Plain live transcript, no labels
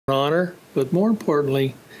But more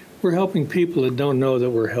importantly, we're helping people that don't know that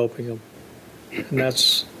we're helping them. And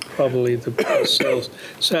that's probably the most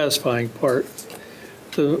satisfying part.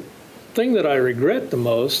 The thing that I regret the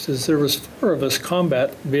most is there was 4 of us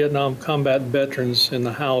Vietnam combat veterans in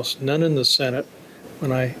the House, none in the Senate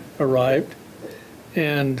when I arrived.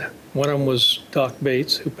 And one of them was Doc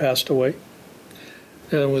Bates, who passed away.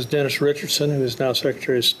 Then it was Dennis Richardson, who is now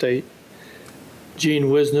Secretary of State. Gene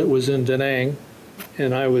Wisnett was in Da Nang,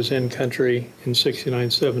 and I was in country in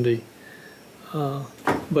 69, 70.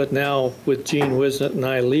 But now with Gene Wisnett and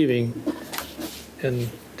I leaving, and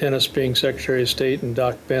Dennis being Secretary of State and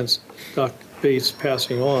Doc Bates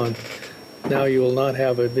passing on, now you will not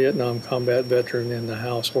have a Vietnam combat veteran in the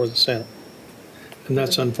House or the Senate. And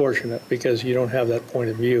that's unfortunate because you don't have that point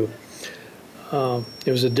of view.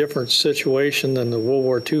 It was a different situation than the World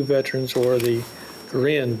War II veterans or the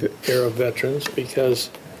Korean era veterans because,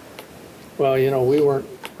 well, you know, we weren't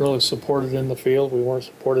really supported in the field. We weren't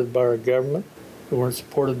supported by our government. We weren't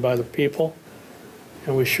supported by the people.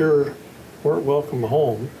 And we sure weren't welcome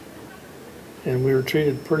home. And we were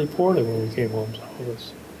treated pretty poorly when we came home, some of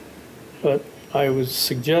us. But I would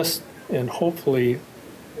suggest and hopefully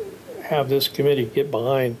have this committee get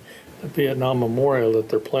behind the Vietnam Memorial that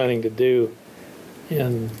they're planning to do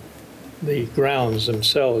in the grounds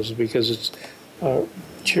themselves, because it's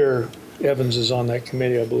Chair Evans is on that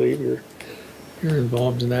committee, I believe. You're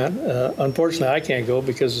involved in that. Unfortunately, I can't go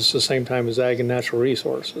because it's the same time as Ag and Natural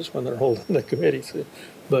Resources when they're holding the committee.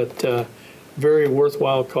 But very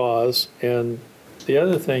worthwhile cause. And the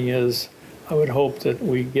other thing is, I would hope that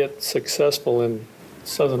we get successful in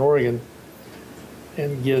Southern Oregon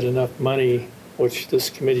and get enough money, which this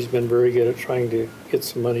committee's been very good at trying to get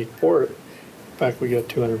some money for it. In fact, we got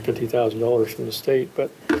 $250,000 from the state, but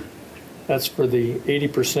that's for the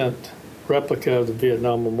 80% replica of the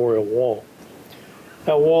Vietnam Memorial Wall.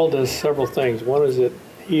 That wall does several things. One is it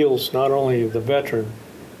heals not only the veteran,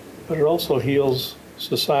 but it also heals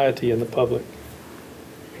society and the public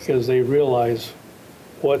because they realize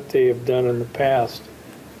what they have done in the past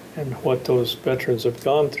and what those veterans have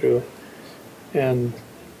gone through. And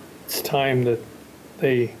it's time that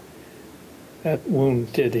that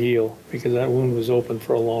wound did heal because that wound was open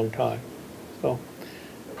for a long time. So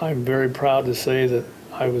I'm very proud to say that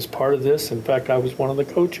I was part of this. In fact, I was one of the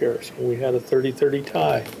co-chairs. We had a 30-30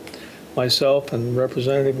 tie. Myself and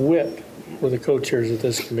Representative Witt were the co-chairs of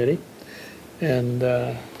this committee. And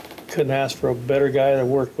couldn't ask for a better guy to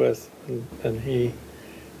work with than he.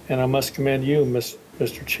 And I must commend you,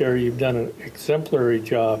 Mr. Chair. You've done an exemplary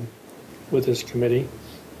job with this committee.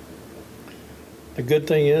 The good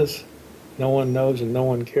thing is no one knows and no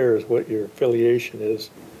one cares what your affiliation is.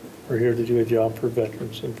 We're here to do a job for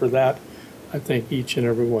veterans. And for that, I thank each and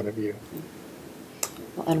every one of you.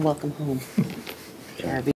 Well, and welcome home.